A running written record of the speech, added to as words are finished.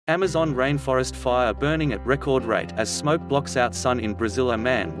Amazon rainforest fire burning at record rate as smoke blocks out sun in Brazil. A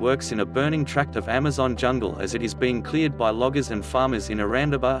man works in a burning tract of Amazon jungle as it is being cleared by loggers and farmers in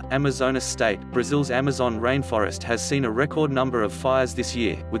Aranduba, Amazonas state. Brazil's Amazon rainforest has seen a record number of fires this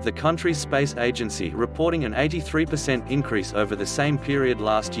year, with the country's space agency reporting an 83% increase over the same period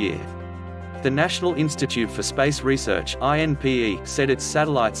last year. The National Institute for Space Research (INPE) said its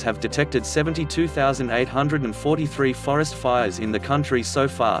satellites have detected 72,843 forest fires in the country so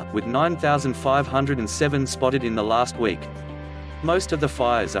far, with 9,507 spotted in the last week. Most of the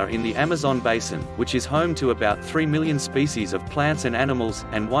fires are in the Amazon basin, which is home to about 3 million species of plants and animals,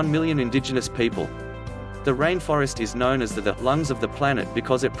 and 1 million indigenous people. The rainforest is known as the lungs of the planet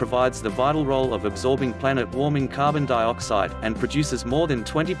because it provides the vital role of absorbing planet-warming carbon dioxide, and produces more than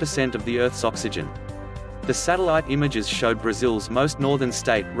 20% of the Earth's oxygen. The satellite images showed Brazil's most northern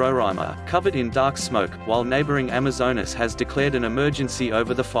state, Roraima, covered in dark smoke, while neighboring Amazonas has declared an emergency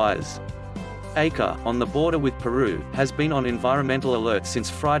over the fires. Acre, on the border with Peru, has been on environmental alert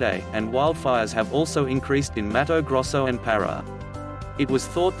since Friday, and wildfires have also increased in Mato Grosso and Pará. It was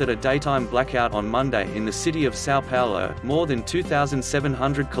thought that a daytime blackout on Monday in the city of São Paulo, more than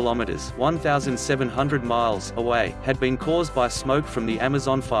 2,700 kilometers (1,700 miles) away, had been caused by smoke from the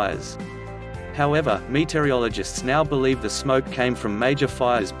Amazon fires. However, meteorologists now believe the smoke came from major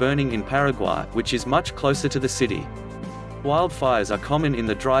fires burning in Paraguay, which is much closer to the city. Wildfires are common in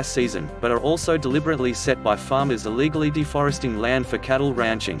the dry season, but are also deliberately set by farmers illegally deforesting land for cattle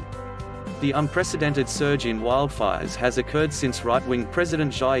ranching. The unprecedented surge in wildfires has occurred since right-wing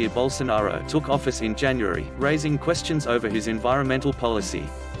President Jair Bolsonaro took office in January, raising questions over his environmental policy.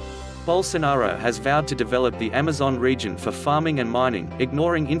 Bolsonaro has vowed to develop the Amazon region for farming and mining,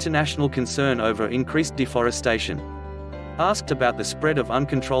 ignoring international concern over increased deforestation. Asked about the spread of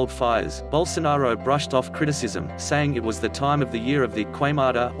uncontrolled fires, Bolsonaro brushed off criticism, saying it was the time of the year of the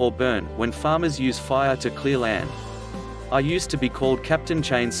queimada, or burn, when farmers use fire to clear land. "I used to be called Captain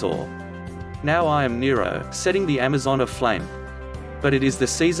Chainsaw. Now I am Nero, setting the Amazon aflame. But it is the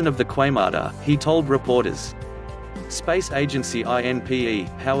season of the queimada," he told reporters. Space agency INPE,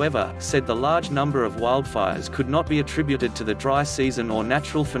 however, said the large number of wildfires could not be attributed to the dry season or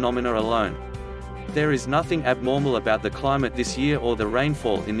natural phenomena alone. "There is nothing abnormal about the climate this year or the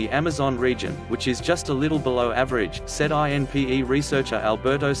rainfall in the Amazon region, which is just a little below average," said INPE researcher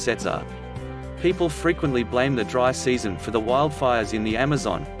Alberto Setzer. "People frequently blame the dry season for the wildfires in the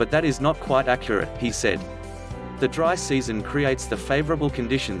Amazon, but that is not quite accurate," he said. "The dry season creates the favorable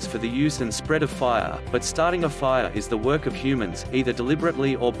conditions for the use and spread of fire, but starting a fire is the work of humans, either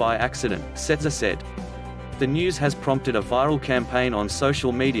deliberately or by accident," Setzer said. The news has prompted a viral campaign on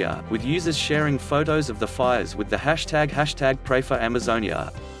social media, with users sharing photos of the fires with the hashtag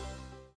 #PrayForAmazonia.